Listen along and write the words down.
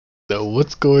So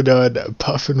what's going on?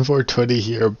 Puffin 420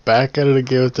 here, back at it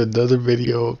again with another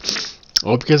video. I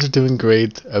hope you guys are doing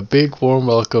great. A big warm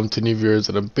welcome to new viewers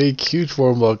and a big huge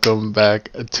warm welcome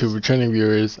back to returning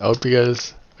viewers. I hope you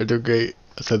guys are doing great.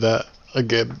 I said that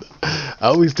again. I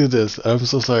always do this. I'm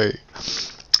so sorry.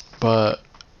 But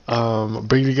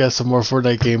bringing you guys some more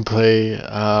Fortnite gameplay.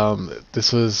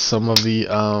 This was some of the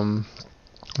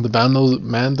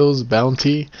Mando's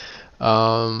bounty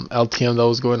LTM that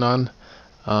was going on.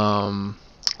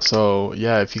 So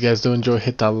yeah, if you guys do enjoy,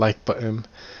 hit that like button,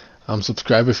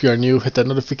 subscribe if you are new, hit that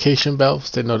notification bell,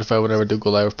 stay notified whenever I do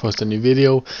go live or post a new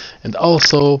video. And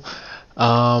also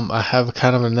I have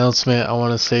kind of an announcement I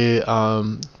want to say.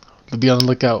 Be on the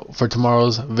lookout for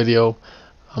tomorrow's video.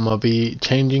 I'm gonna be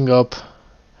changing up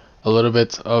a little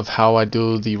bit of how I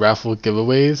do the raffle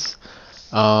giveaways,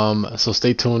 so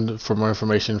stay tuned for more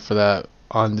information for that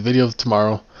on the video of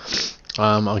tomorrow.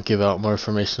 I'll give out more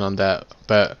information on that.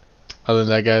 But other than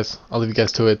that, guys, I'll leave you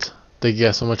guys to it. Thank you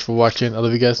guys so much for watching. I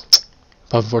love you guys.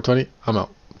 Puffin 420, I'm out.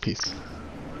 Peace.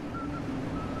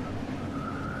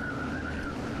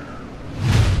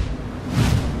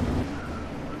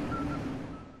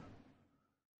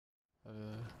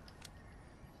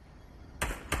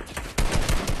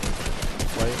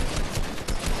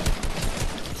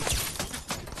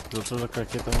 Otro lo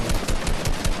craqué también.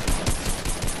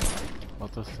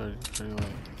 Otros 31.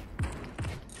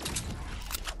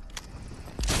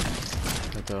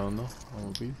 Me queda uno.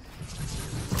 Vamos a ver.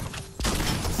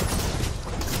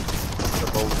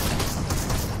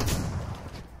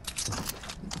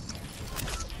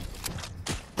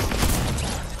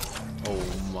 Oh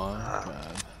my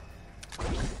god.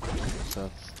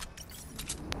 That's...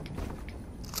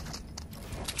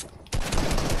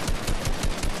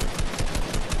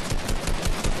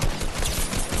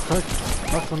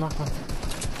 Knock one.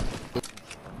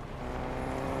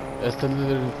 Este es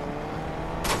el...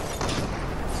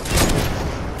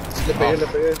 Le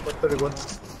pegué, factor igual.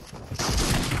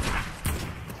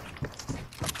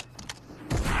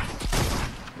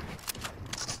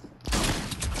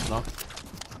 No.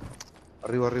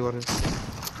 Arriba.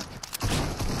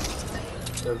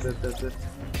 Dead.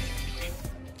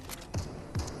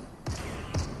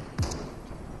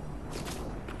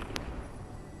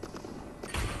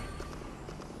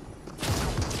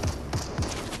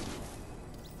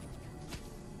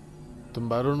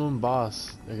 Tumbaron un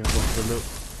boss. They're gonna go for the loot.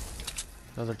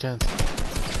 Another chance.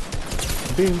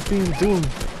 Beam, doom.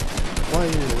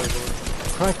 Why?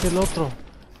 Crack el otro.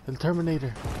 El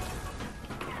Terminator.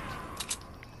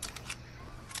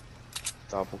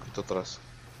 Estaba un poquito atrás.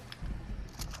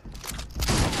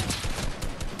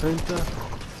 30.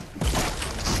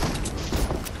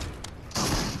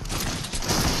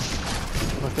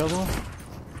 Marcado.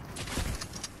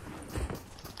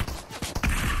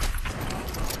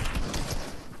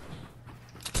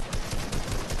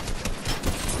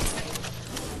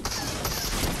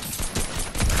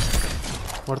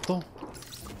 Muerto.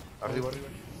 Arriba.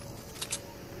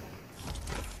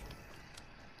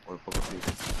 Muy poco sí.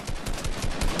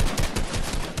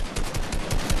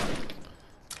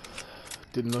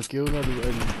 Te noqueó uno,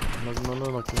 no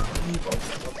lo noqueó.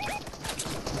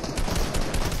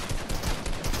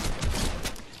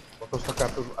 Otro está acá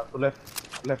a tu left.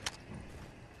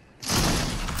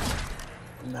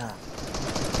 Nah.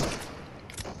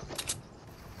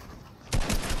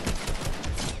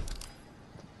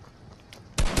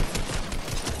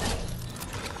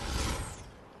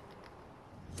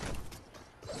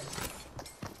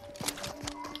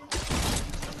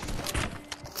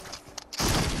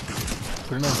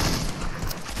 Una.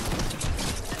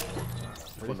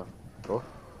 Dos.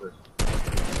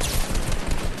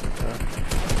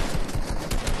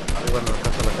 Arriba en la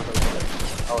casa.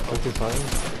 Okay, fine.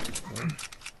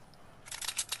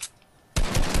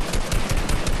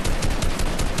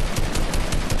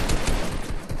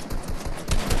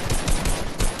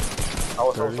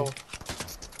 Vamos.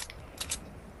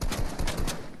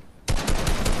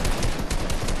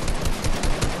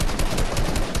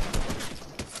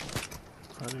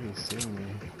 How did he see me?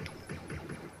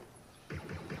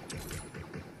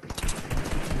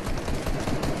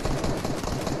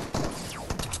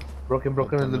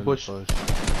 Broken in the bush.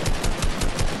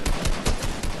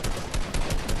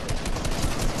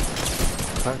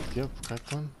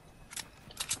 Cracked one.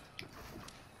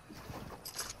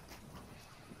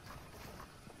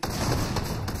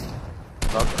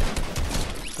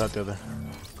 Got the other.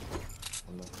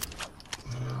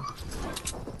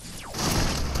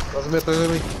 Atrás de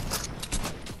mí.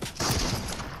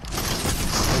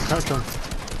 Cracked one.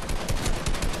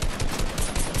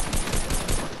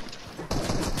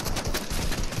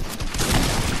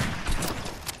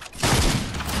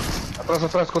 Atrás,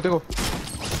 atrás, contigo.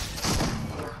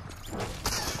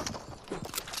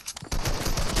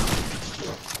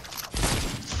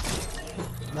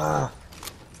 Nah.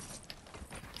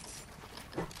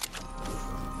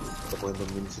 Está poniendo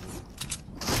un minicito.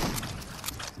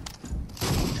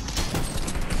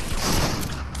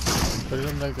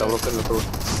 Está bloqueando el todo.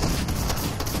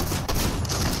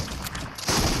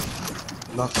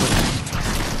 Knock.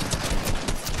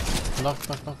 Knock,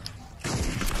 knock, knock.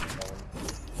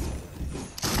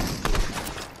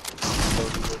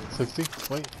 $60?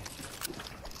 Wait.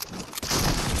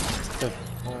 Dead.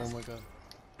 Oh my god.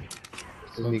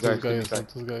 Mi guy, mi guy.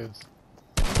 Santos guys.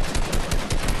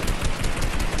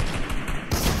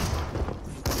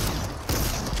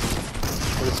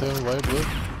 Wait, seven, white, blue?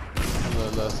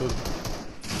 La azul.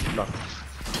 No.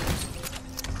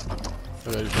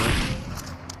 Okay, you finish?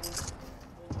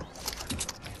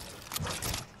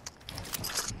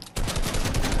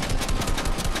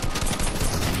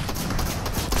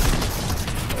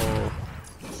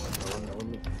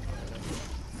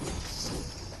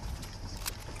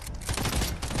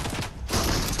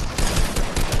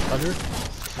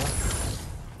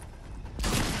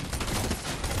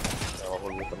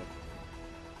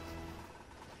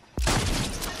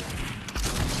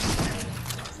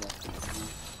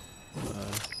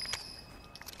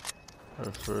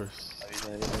 Our first.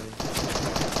 60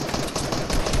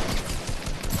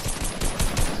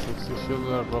 shield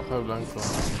la roja y blanco.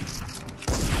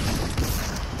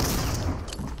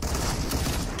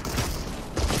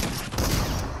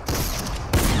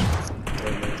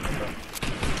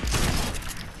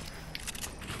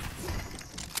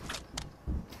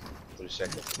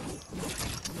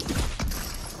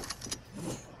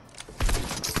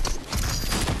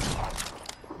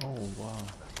 Oh wow.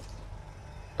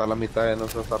 Está a la mitad de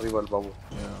nosotros arriba el babo.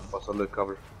 Yeah. Pasarle el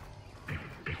cover.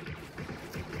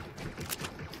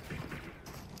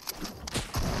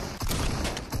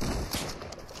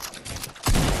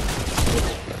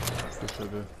 For sure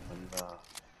do.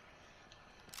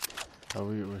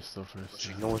 We're still first.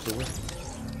 Chingamos ese güey.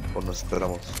 O nos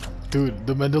esperamos. Dude,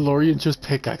 the Mandalorian just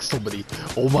pickaxed somebody.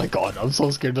 Oh my god, I'm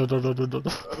so scared. No, no, no, no, no.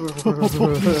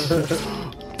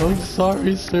 I'm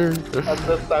sorry, sir.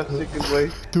 Anda toxic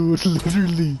güey. Dude,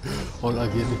 literally. Hold on,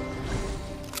 get it.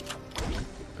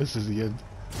 This is the end.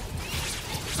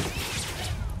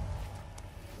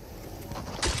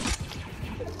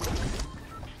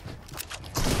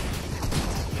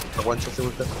 Aguántate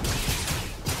ahorita.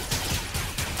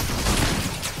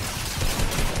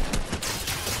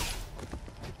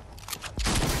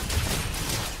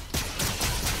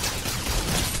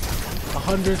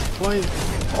 Wait.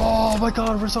 Oh my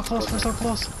god, we're so close, we're so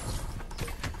close.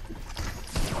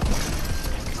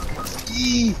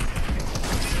 Si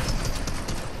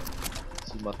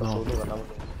matas No. a uno, ganamos.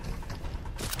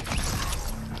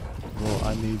 Bro,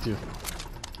 I need you.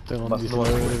 Tengo Más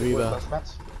 19 de vida.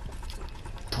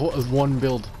 One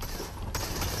build.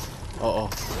 Uh oh.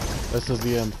 This is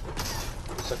the end.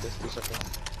 Tú saques.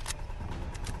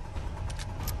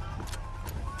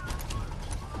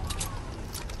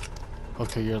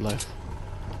 Okay, you're alive.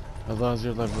 As long as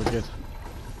you're alive, we're good.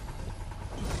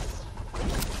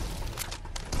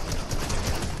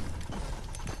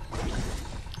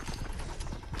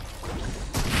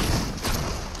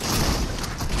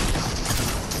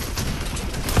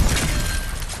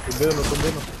 Tumbeno.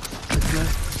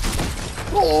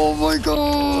 Oh my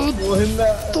god!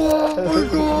 Buena. Oh my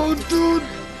god, dude!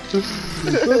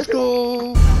 Let's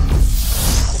go!